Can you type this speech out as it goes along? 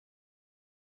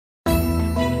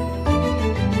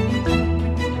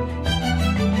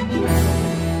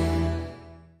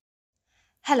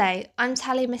Hello, I'm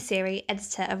Tali Masiri,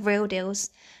 editor of Real Deals,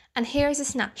 and here is a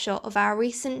snapshot of our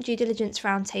recent due diligence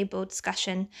roundtable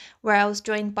discussion, where I was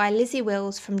joined by Lizzie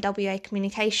Wills from WA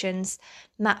Communications,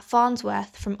 Matt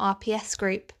Farnsworth from RPS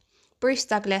Group, Bruce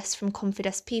Douglas from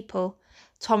Confidus People,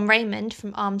 Tom Raymond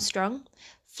from Armstrong,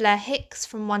 Fleur Hicks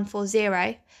from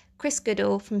 140, Chris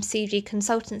Goodall from CG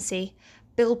Consultancy,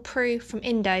 Bill Prue from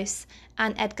Indos,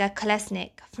 and Edgar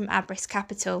Kolesnik from Abris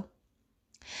Capital.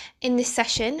 In this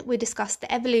session, we discussed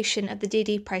the evolution of the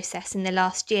DD process in the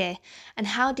last year and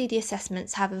how DD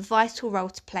assessments have a vital role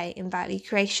to play in value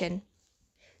creation.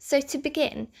 So to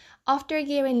begin, after a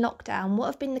year in lockdown, what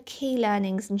have been the key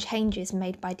learnings and changes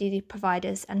made by DD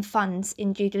providers and funds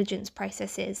in due diligence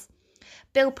processes?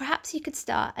 Bill, perhaps you could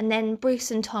start, and then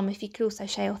Bruce and Tom, if you could also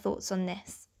share your thoughts on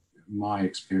this. My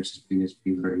experience has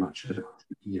been very much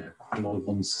quite a lot of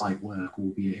on-site work,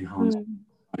 albeit enhanced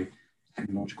by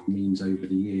technological means over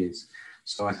the years.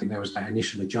 So I think there was that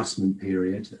initial adjustment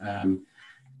period.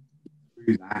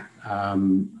 Through that,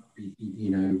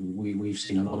 we've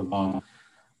seen a lot of our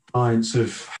clients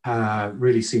have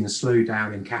really seen a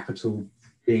slowdown in capital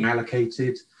being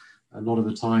allocated. A lot of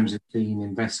the times it's been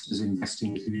investors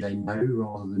investing who they know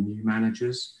rather than new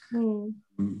managers. But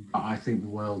I think the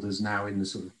world is now in the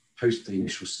sort of post the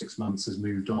initial 6 months has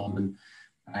moved on,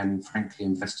 and frankly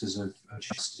investors have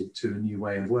adjusted to a new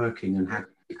way of working and had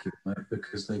to work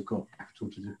because they've got capital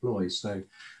to deploy. So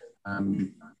I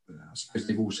suppose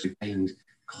they've also gained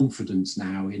confidence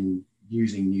now in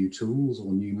using new tools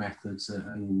or new methods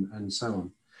and so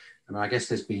on. And I guess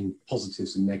there's been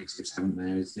positives and negatives, haven't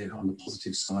there? Is that on the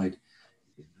positive side,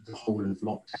 the whole of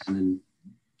lockdown and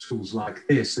tools like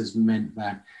this has meant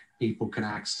that people can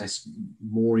access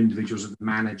more individuals as the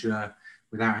manager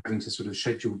without having to sort of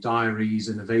schedule diaries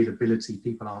and availability.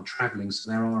 People aren't traveling,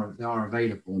 so they are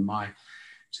available. And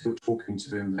still talking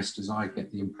to investors, I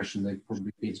get the impression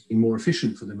it's been more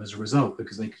efficient for them as a result,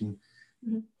 because they can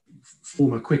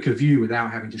form a quicker view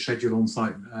without having to schedule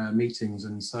on-site meetings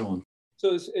and so on.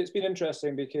 So it's been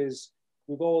interesting because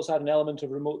we've always had an element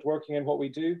of remote working in what we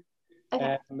do.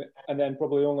 Okay. And then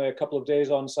probably only a couple of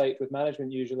days on site with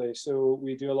management usually. So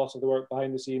we do a lot of the work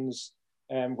behind the scenes,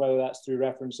 whether that's through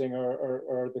referencing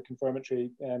or the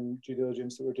confirmatory due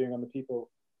diligence that we're doing on the people.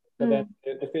 But then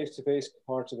the face-to-face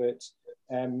part of it,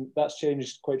 that's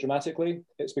changed quite dramatically.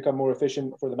 It's become more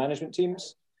efficient for the management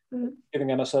teams, giving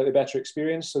them a slightly better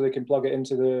experience so they can plug it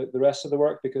into the rest of the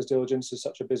work, because diligence is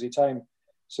such a busy time.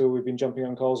 So we've been jumping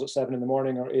on calls at 7 in the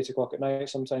morning or 8 o'clock at night,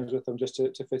 sometimes with them, just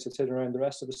to fit it in around the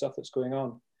rest of the stuff that's going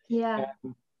on. Yeah.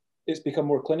 It's become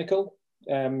more clinical.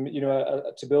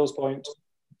 To Bill's point,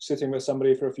 sitting with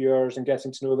somebody for a few hours and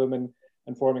getting to know them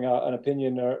and forming an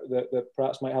opinion that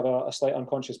perhaps might have a slight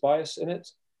unconscious bias in it,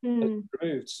 is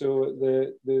removed. So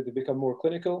they become more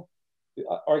clinical.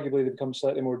 Arguably, they become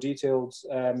slightly more detailed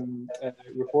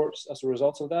reports as a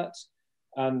result of that.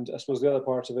 And I suppose the other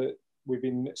part of it, we've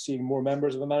been seeing more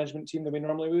members of a management team than we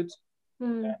normally would.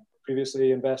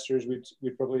 Previously, investors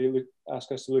would probably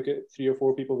ask us to look at 3 or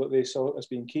 4 people that they saw as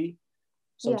being key.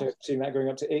 Sometimes seeing that going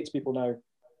up to 8 people now,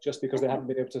 just because they haven't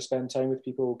been able to spend time with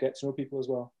people, get to know people as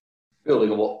well. Building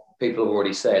on what people have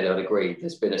already said, I'd agree.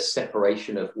 There's been a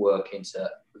separation of work into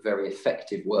very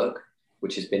effective work,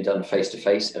 which has been done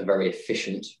face-to-face, and very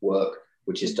efficient work,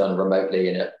 which is done remotely.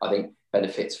 And I think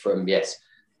benefits from,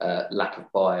 lack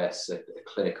of bias, a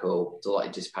clinical,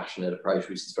 delighted, dispassionate approach,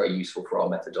 which is very useful for our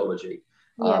methodology.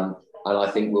 And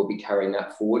I think we'll be carrying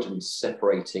that forward and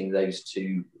separating those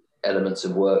two elements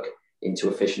of work into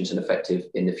efficient and effective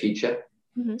in the future.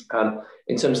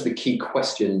 In terms of the key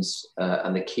questions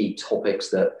and the key topics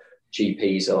that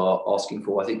GPs are asking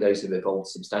for, I think those have evolved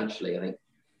substantially. I think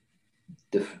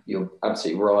you're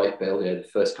absolutely right, Bill. The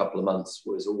first couple of months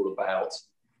was all about,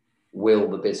 will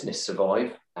the business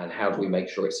survive, and how do we make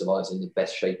sure it survives in the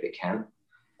best shape it can?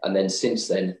 And then since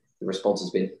then, the response has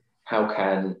been, how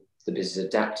can the business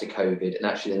adapt to COVID? And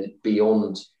actually then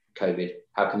beyond COVID,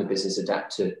 how can the business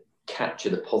adapt to capture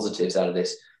the positives out of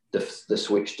this, the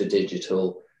switch to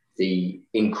digital, the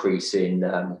increase in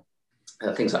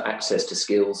things like access to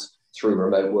skills through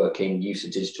remote working, use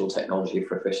of digital technology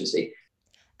for efficiency.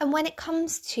 And when it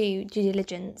comes to due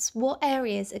diligence, what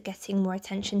areas are getting more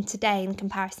attention today in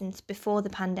comparison to before the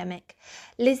pandemic?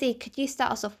 Lizzie, could you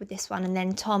start us off with this one, and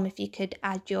then Tom, if you could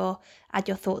add your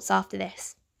thoughts after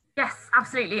this. Yes,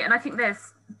 absolutely. And I think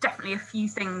there's definitely a few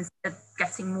things that are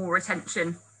getting more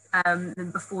attention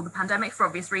than before the pandemic, for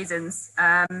obvious reasons.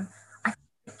 I think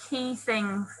the key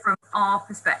thing from our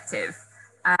perspective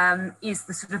is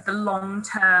the sort of the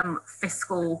long-term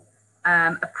fiscal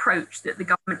approach that the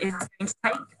government is going to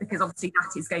take, because obviously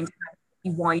that is going to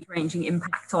have a wide-ranging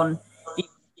impact on the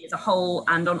as a whole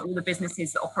and on all the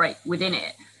businesses that operate within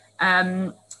it.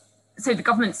 So the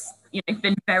government's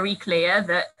been very clear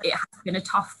that it has been a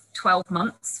tough 12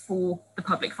 months for the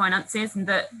public finances, and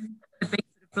that the big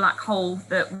black hole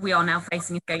that we are now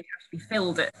facing is going to have to be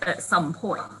filled at some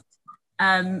point.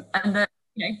 And that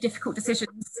difficult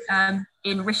decisions,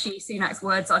 in Rishi Sunak's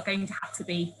words, are going to have to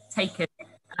be taken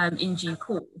in due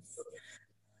course.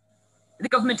 The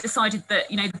government decided that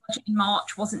the budget in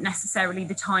March wasn't necessarily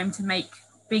the time to make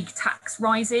big tax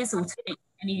rises or to make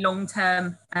any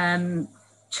long-term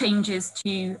changes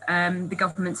to the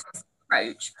government's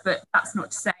approach, but that's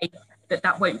not to say that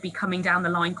that won't be coming down the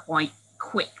line quite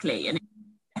quickly, and it's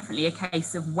definitely a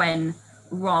case of when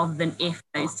rather than if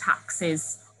those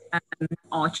taxes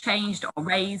are changed or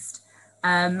raised,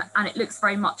 and it looks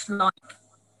very much like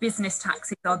business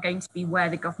taxes are going to be where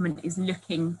the government is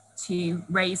looking to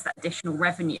raise that additional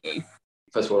revenue.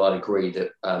 First of all, I'd agree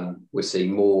that we're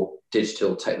seeing more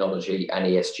digital technology and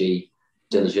ESG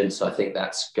diligence. I think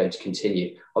that's going to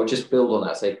continue. I would just build on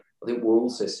that, say, I think we're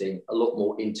also seeing a lot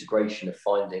more integration of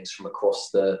findings from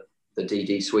across the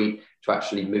DD suite to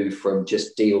actually move from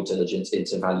just deal diligence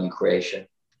into value creation.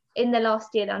 In the last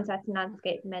year, the uncertain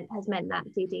landscape has meant that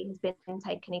DD has been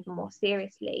taken even more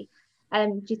seriously.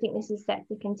 Do you think this is set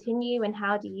to continue, and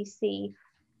how do you see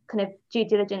kind of due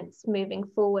diligence moving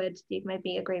forward? Do you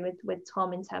maybe agree with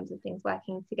Tom in terms of things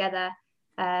working together?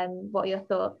 What are your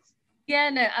thoughts? Yeah,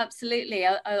 no, absolutely.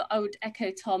 I would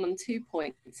echo Tom on 2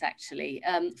 points, actually.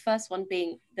 First one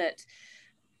being that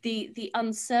the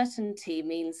uncertainty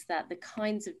means that the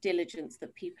kinds of diligence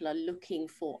that people are looking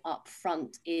for up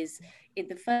front is, in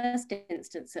the first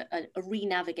instance, a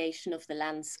re-navigation of the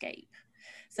landscape.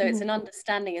 So it's an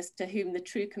understanding as to whom the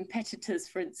true competitors,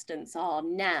 for instance, are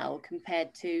now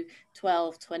compared to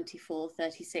 12, 24,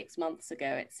 36 months ago,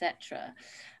 etc.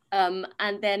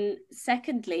 And then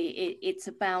secondly, it's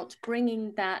about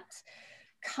bringing that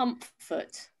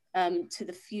comfort to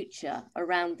the future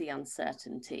around the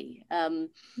uncertainty,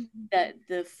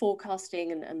 the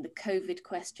forecasting and the COVID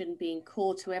question being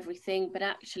core to everything, but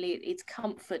actually it's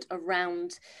comfort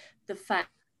around the fact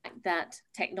that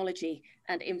technology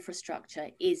and infrastructure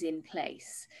is in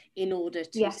place in order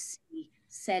to see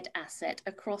said asset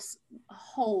across a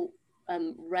whole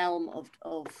realm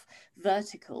of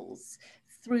verticals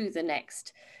through the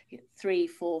next 3,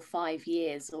 4, 5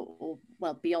 years, or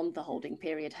well, beyond the holding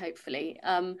period, hopefully.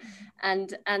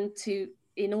 And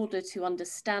in order to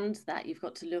understand that, you've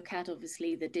got to look at,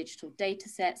 obviously, the digital data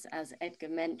sets, as Edgar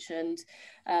mentioned,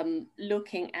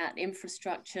 looking at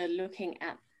infrastructure, looking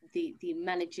at the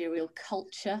managerial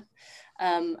culture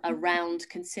around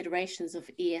considerations of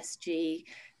ESG,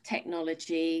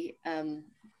 technology,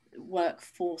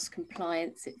 workforce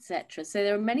compliance, etc. So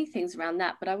there are many things around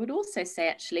that. But I would also say,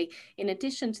 actually, in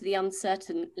addition to the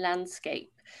uncertain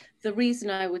landscape, the reason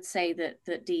I would say that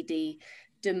DD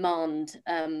demand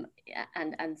and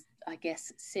I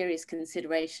guess serious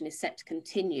consideration is set to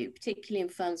continue, particularly in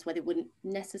firms where they wouldn't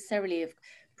necessarily have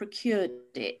procured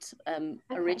it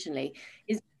originally,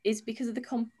 is because of the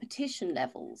competition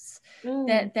levels.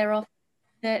 There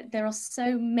are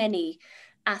so many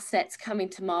assets coming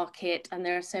to market, and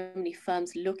there are so many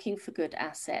firms looking for good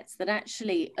assets, that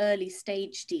actually early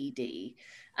stage DD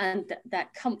and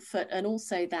that comfort, and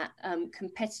also that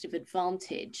competitive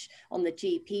advantage on the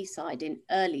GP side in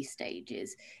early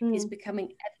stages is becoming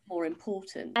ever more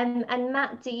important. And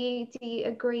Matt, do you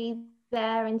agree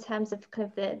there in terms of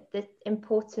kind of the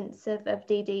importance of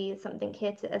DD as something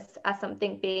here to as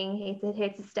something being here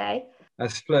to stay?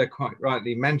 As Fleur quite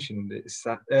rightly mentioned, it's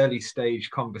that early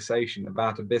stage conversation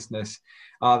about a business.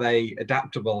 Are they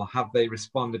adaptable? Have they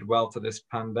responded well to this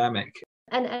pandemic?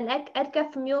 And Edgar,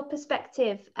 from your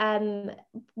perspective,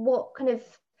 what kind of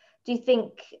do you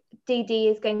think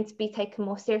DD is going to be taken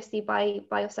more seriously by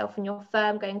yourself and your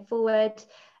firm going forward?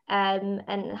 And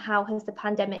how has the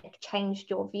pandemic changed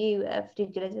your view of due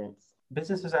diligence?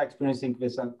 Businesses are experiencing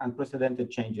this unprecedented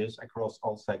changes across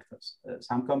all sectors.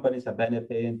 Some companies are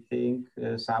benefiting,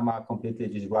 some are completely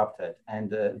disrupted. And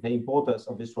the importance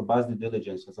of this robust due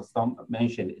diligence, as Tom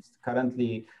mentioned, it's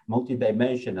currently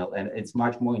multidimensional, and it's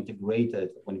much more integrated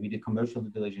when we do commercial due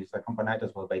diligence, accompanied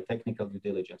as well by technical due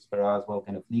diligence. There are as well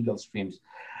kind of legal streams,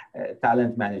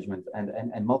 talent management,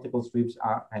 and multiple streams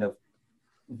are kind of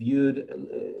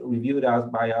reviewed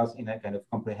by us in a kind of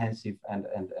comprehensive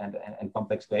and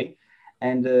complex way.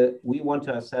 And we want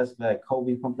to assess the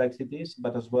COVID complexities,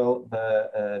 but as well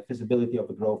the feasibility of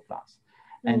the growth plans.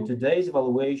 And today's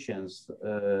evaluations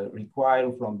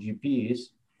require from GPs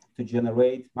to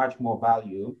generate much more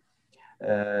value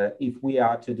if we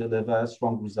are to deliver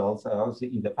strong results as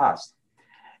in the past.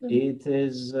 It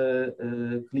is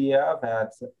clear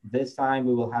that this time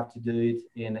we will have to do it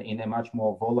in a much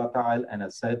more volatile and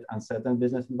uncertain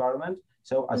business environment.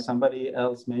 So as somebody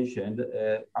else mentioned,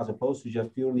 as opposed to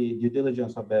just purely due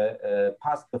diligence of the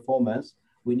past performance,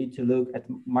 we need to look at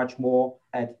much more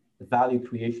at value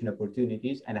creation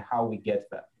opportunities and how we get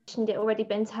there. It already,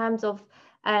 but in terms of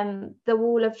the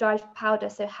wall of dry powder,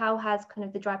 so how has kind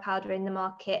of the dry powder in the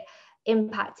market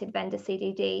impacted vendor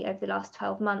CDD over the last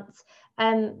 12 months?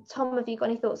 Tom, have you got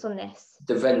any thoughts on this?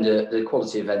 The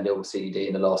quality of vendor CDD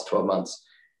in the last 12 months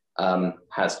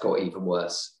has got even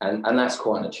worse. And that's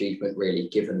quite an achievement, really,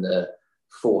 given the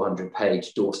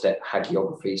 400-page doorstep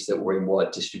hagiographies that were in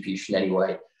wide distribution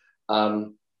anyway.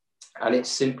 And it's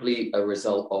simply a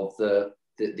result of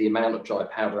the amount of dry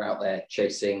powder out there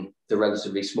chasing the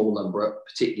relatively small number,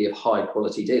 particularly of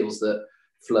high-quality deals that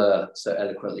Fleur so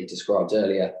eloquently described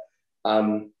earlier.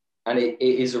 And it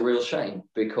is a real shame,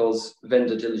 because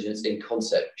vendor diligence in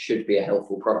concept should be a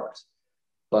helpful product.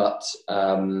 But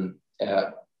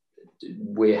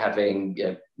we're having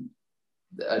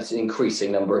an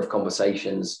increasing number of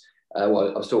conversations. Well,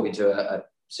 I was talking to a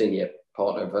senior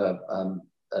partner of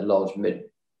a large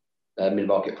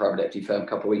mid-market private equity firm a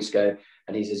couple of weeks ago,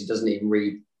 and he says he doesn't even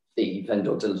read the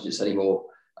vendor diligence anymore,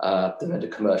 the vendor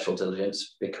commercial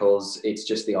diligence, because it's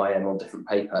just the IM on different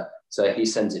paper. So he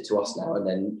sends it to us now and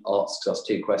then asks us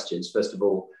two questions. First of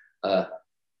all,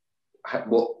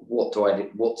 what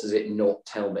does it not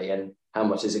tell me, and how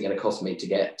much is it going to cost me to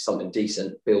get something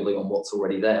decent building on what's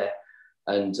already there?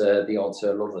 And the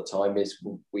answer a lot of the time is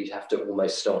we have to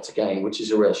almost start again, which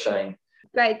is a real shame.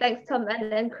 Great, thanks, Tom.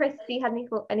 And then Chris, do you have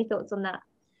any thoughts on that?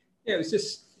 Yeah,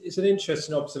 it's an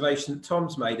interesting observation that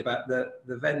Tom's made about the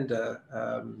vendor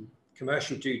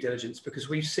commercial due diligence, because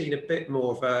we've seen a bit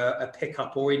more of a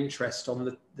pickup or interest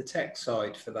on the tech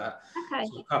side for that. Okay.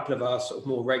 So a couple of our sort of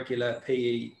more regular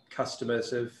PE customers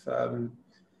have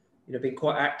been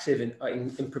quite active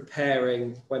in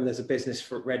preparing when there's a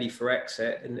business ready for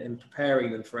exit, and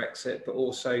preparing them for exit, but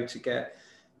also to get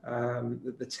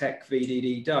the tech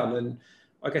VDD done. And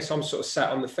I guess I'm sort of sat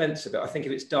on the fence a bit. I think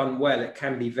if it's done well, it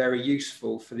can be very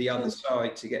useful for the other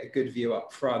side to get a good view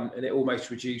up front, and it almost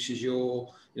reduces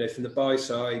your, from the buy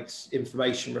side's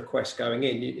information request going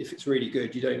in. If it's really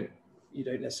good, you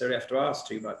don't necessarily have to ask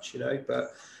too much,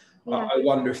 But yeah. I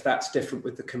wonder if that's different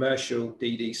with the commercial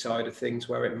DD side of things,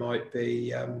 where it might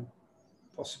be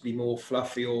possibly more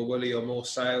fluffy or woolly or more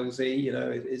salesy.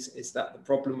 Is that the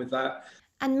problem with that?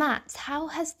 And Matt, how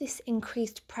has this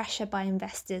increased pressure by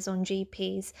investors on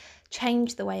GPs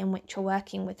changed the way in which you're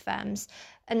working with firms?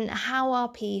 And how are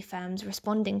PE firms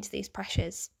responding to these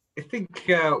pressures? I think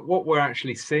what we're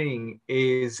actually seeing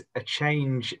is a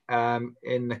change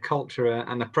in the culture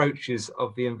and approaches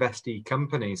of the investee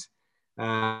companies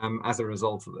as a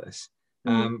result of this.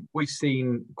 We've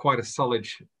seen quite a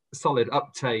solid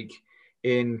uptake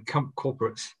in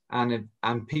corporates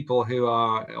and people who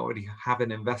already have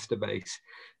an investor base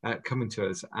coming to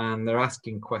us, and they're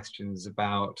asking questions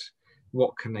about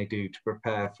what can they do to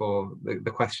prepare for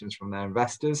the questions from their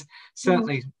investors.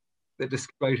 Certainly the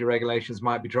disclosure regulations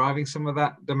might be driving some of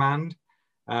that demand,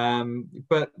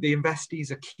 but the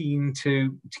investees are keen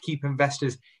to keep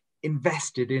investors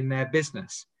invested in their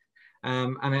business.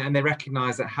 And they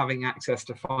recognise that having access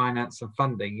to finance and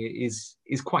funding is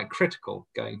quite critical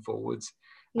going forwards.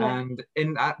 Yeah.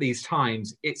 And at these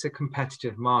times, it's a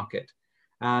competitive market.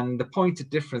 And the point of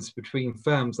difference between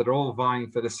firms that are all vying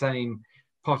for the same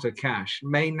pot of cash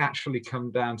may naturally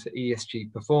come down to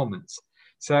ESG performance.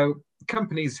 So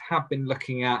companies have been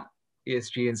looking at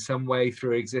ESG in some way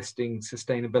through existing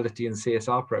sustainability and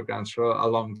CSR programs for a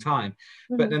long time,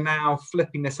 but they're now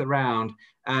flipping this around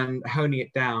and honing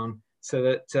it down so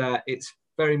that it's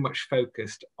very much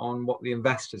focused on what the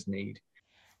investors need.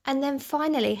 And then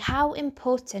finally, how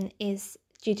important is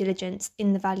due diligence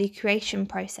in the value creation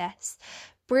process?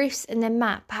 Bruce and then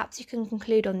Matt, perhaps you can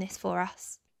conclude on this for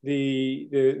us.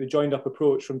 The joined up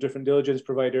approach from different diligence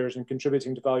providers and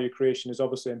contributing to value creation is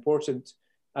obviously important.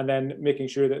 And then making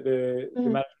sure that the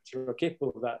management team are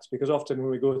capable of that. Because often when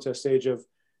we go to a stage of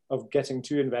getting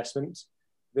to investment,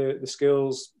 the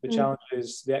skills, the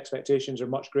challenges, the expectations are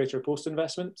much greater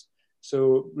post-investment.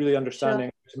 So really understanding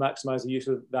to maximise the use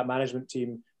of that management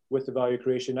team with the value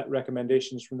creation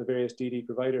recommendations from the various DD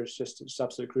providers, it's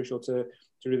absolutely crucial to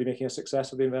really making a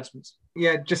success of the investments.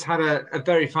 Yeah, just had a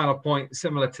very final point,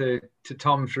 similar to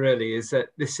Tom's really, is that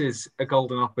this is a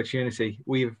golden opportunity.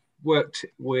 We've worked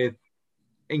with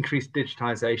increased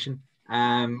digitisation,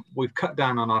 we've cut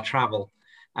down on our travel,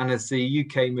 and as the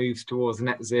UK moves towards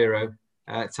net zero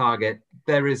target,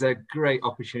 there is a great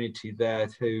opportunity there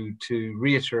to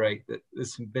reiterate that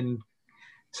there's been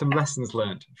some lessons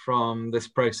learned from this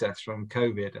process, from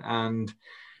COVID. And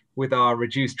with our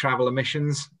reduced travel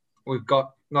emissions, we've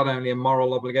got not only a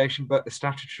moral obligation, but a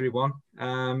statutory one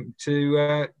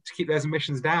to keep those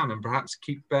emissions down and perhaps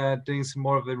keep doing some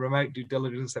more of the remote due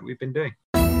diligence that we've been doing.